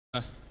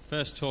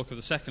First talk of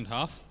the second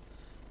half,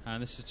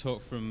 and this is a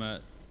talk from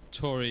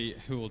Tori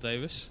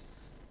Hywel-Davies,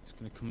 who's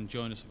going to come and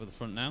join us up at the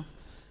front now.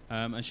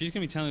 And she's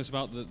going to be telling us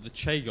about the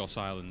Chagos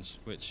Islands,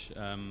 which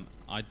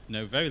I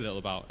know very little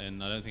about,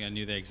 and I don't think I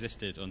knew they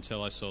existed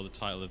until I saw the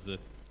title of the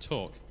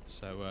talk.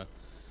 So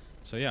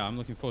yeah, I'm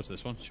looking forward to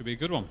this one. Should be a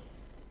good one.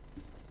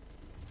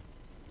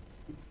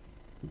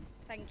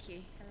 Thank you.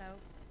 Hello.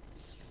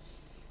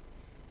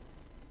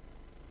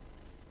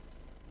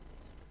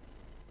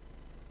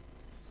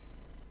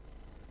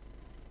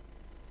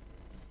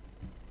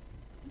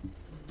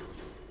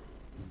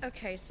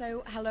 Okay,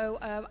 so hello.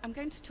 I'm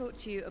going to talk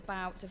to you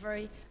about a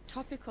very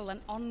topical and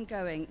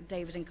ongoing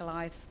David and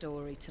Goliath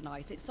story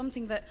tonight. It's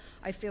something that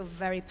I feel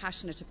very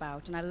passionate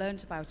about, and I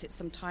learned about it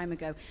some time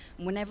ago.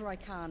 And whenever I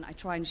can, I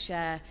try and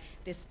share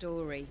this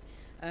story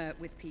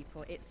with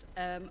people. It's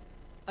an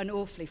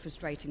awfully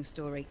frustrating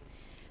story.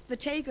 So the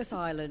Chagos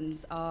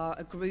Islands are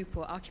a group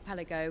or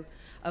archipelago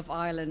of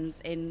islands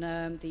in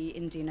the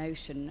Indian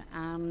Ocean,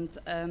 and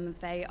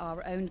they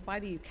are owned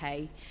by the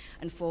UK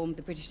and form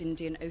the British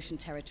Indian Ocean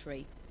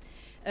Territory.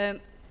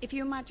 If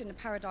you imagine a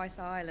paradise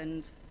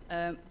island,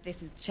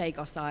 this is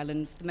Chagos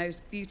Islands, the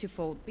most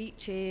beautiful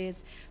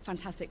beaches,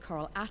 fantastic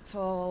coral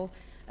atoll,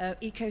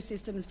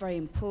 ecosystems very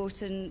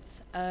important,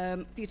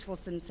 beautiful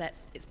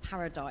sunsets, it's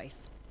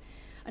paradise.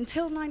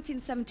 Until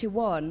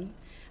 1971,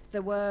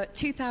 there were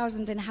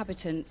 2,000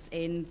 inhabitants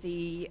in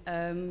the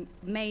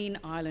main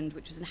island,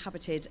 which was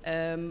inhabited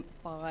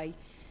by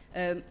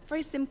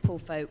very simple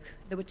folk.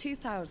 There were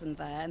 2,000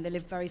 there, and they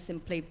lived very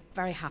simply,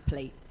 very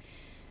happily.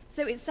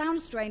 So it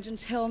sounds strange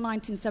until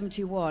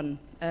 1971,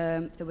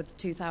 there were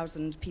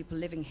 2,000 people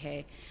living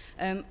here.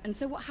 And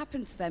so what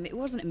happened to them, it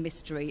wasn't a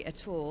mystery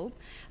at all.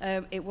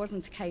 It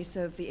wasn't a case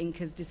of the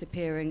Incas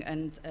disappearing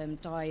and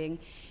dying.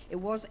 It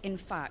was, in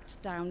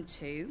fact, down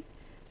to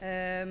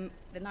the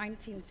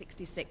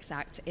 1966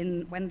 Act,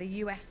 when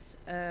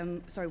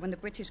the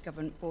British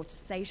government bought a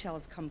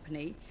Seychelles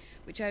company,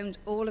 which owned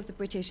all of the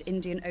British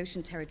Indian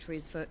Ocean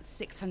territories for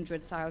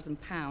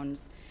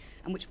 £600,000,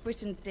 and which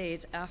Britain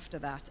did after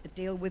that, a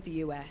deal with the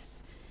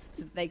US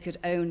so that they could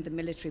own the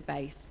military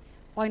base.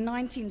 By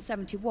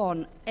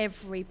 1971,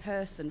 every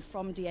person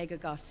from Diego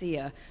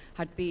Garcia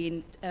had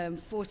been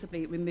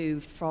forcibly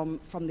removed from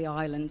the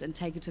island and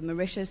taken to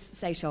Mauritius,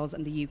 Seychelles,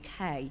 and the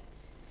UK.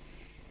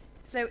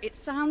 So it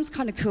sounds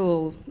kind of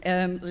cool,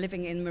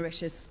 living in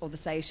Mauritius or the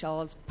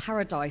Seychelles,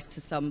 paradise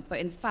to some, but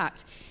in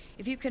fact,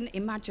 if you can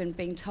imagine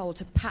being told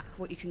to pack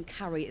what you can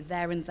carry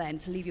there and then,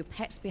 to leave your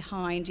pets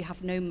behind, you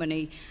have no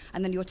money,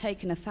 and then you're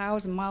taken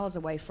 1,000 miles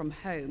away from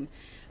home,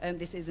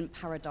 this isn't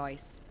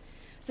paradise.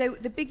 So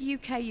the big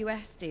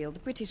UK-US deal, the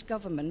British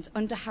government,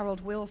 under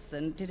Harold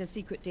Wilson, did a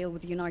secret deal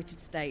with the United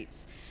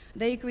States.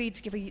 They agreed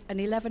to give an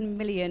 $11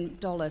 million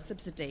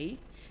subsidy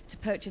to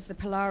purchase the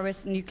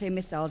Polaris nuclear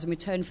missiles in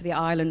return for the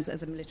islands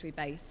as a military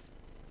base.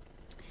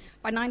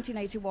 By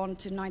 1981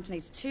 to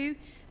 1982,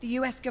 the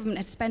US government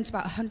has spent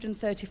about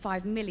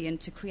 $135 million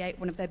to create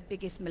one of their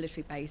biggest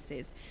military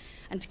bases.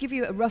 And to give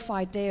you a rough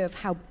idea of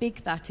how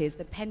big that is,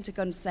 the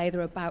Pentagon say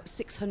there are about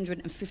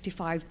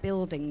 655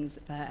 buildings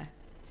there.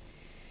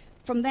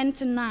 From then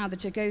to now, the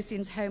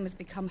Chagosians' home has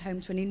become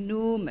home to an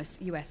enormous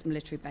US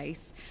military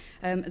base.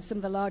 And some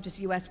of the largest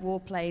US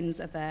warplanes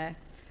are there,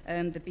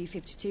 the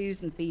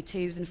B-52s and the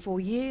B-2s. And 4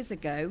 years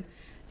ago,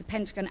 the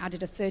Pentagon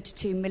added a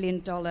 $32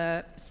 million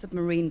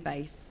submarine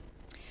base.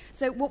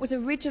 So what was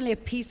originally a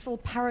peaceful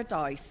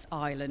paradise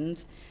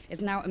island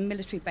is now a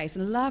military base,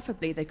 and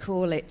laughably they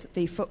call it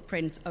the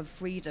footprint of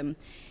freedom.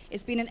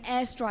 It's been an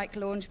airstrike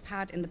launch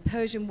pad in the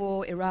Persian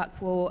War,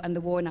 Iraq War, and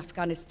the war in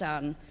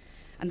Afghanistan,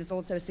 and there's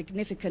also a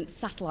significant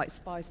satellite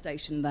spy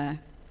station there.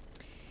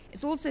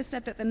 It's also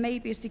said that there may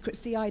be a secret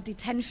CIA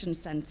detention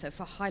center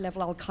for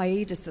high-level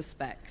Al-Qaeda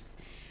suspects.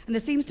 And there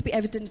seems to be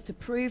evidence to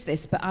prove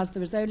this, but as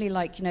there is only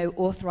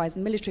authorized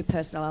military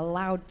personnel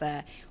allowed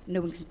there, no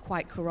one can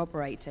quite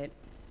corroborate it.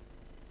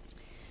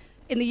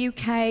 In the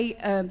UK,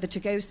 the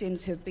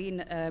Chagosians who have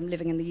been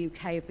living in the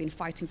UK have been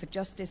fighting for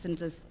justice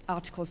under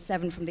Article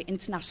 7 from the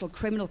International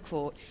Criminal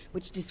Court,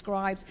 which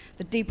describes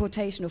the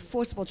deportation or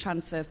forcible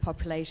transfer of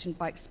population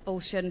by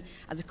expulsion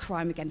as a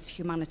crime against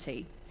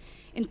humanity.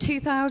 In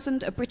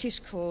 2000, a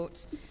British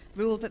court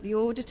ruled that the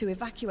order to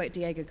evacuate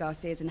Diego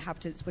Garcia's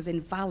inhabitants was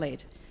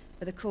invalid,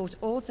 but the court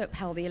also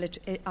upheld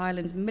the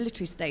island's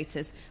military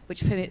status,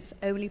 which permits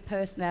only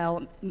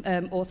personnel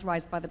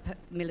authorised by the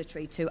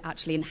military to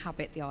actually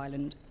inhabit the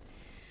island.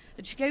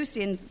 The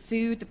Chagosians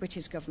sued the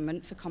British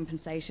government for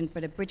compensation,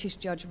 but a British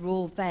judge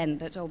ruled then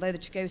that although the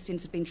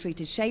Chagosians had been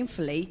treated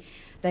shamefully,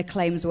 their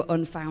claims were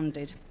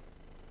unfounded.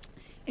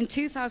 In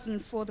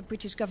 2004, the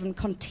British government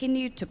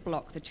continued to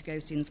block the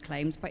Chagosians'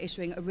 claims by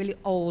issuing a really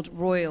old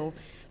royal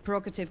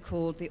prerogative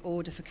called the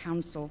Order for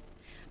Council.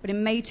 But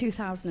in May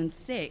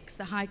 2006,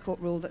 the High Court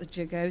ruled that the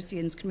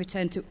Chagosians can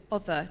return to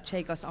other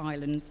Chagos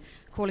Islands,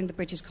 calling the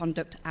British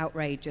conduct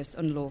outrageous,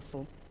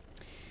 unlawful.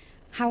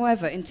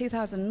 However, in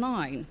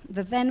 2009,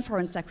 the then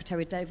Foreign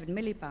Secretary David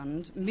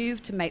Miliband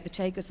moved to make the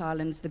Chagos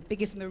Islands the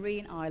biggest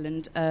marine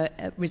island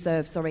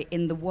reserve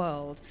in the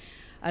world,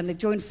 and they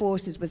joined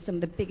forces with some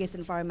of the biggest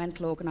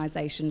environmental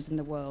organisations in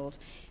the world.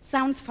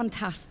 Sounds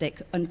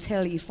fantastic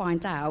until you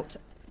find out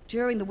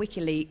during the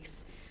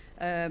WikiLeaks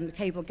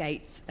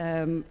Cablegate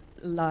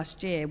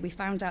last year, we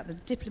found out that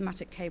the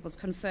diplomatic cables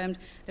confirmed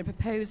the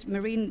proposed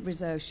marine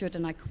reserve should,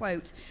 and I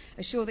quote,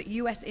 assure that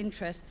US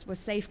interests were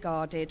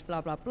safeguarded, blah,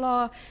 blah,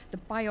 blah. The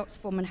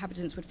biosphere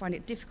inhabitants would find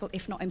it difficult,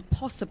 if not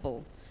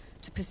impossible,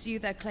 to pursue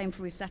their claim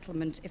for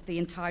resettlement if the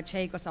entire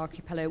Chagos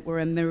archipelago were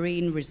a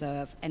marine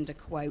reserve, end of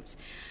quote.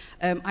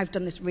 I've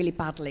done this really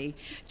badly.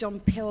 John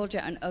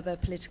Pilger and other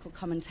political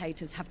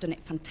commentators have done it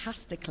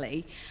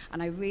fantastically,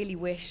 and I really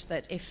wish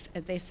that if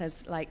this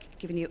has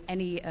given you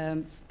any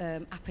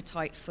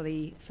appetite for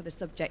the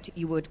subject,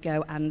 you would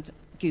go and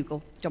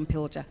Google John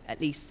Pilger at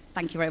least.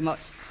 Thank you very much.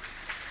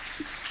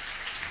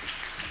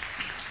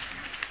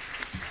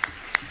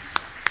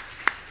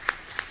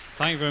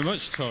 Thank you very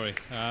much, Tori.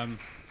 I'm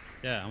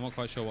not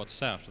quite sure what to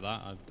say after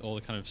that. All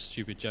the kind of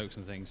stupid jokes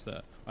and things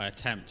that I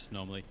attempt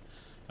normally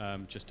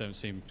just don't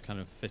seem kind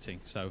of fitting.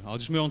 So I'll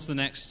just move on to the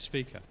next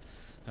speaker,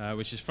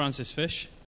 which is Francis Fish.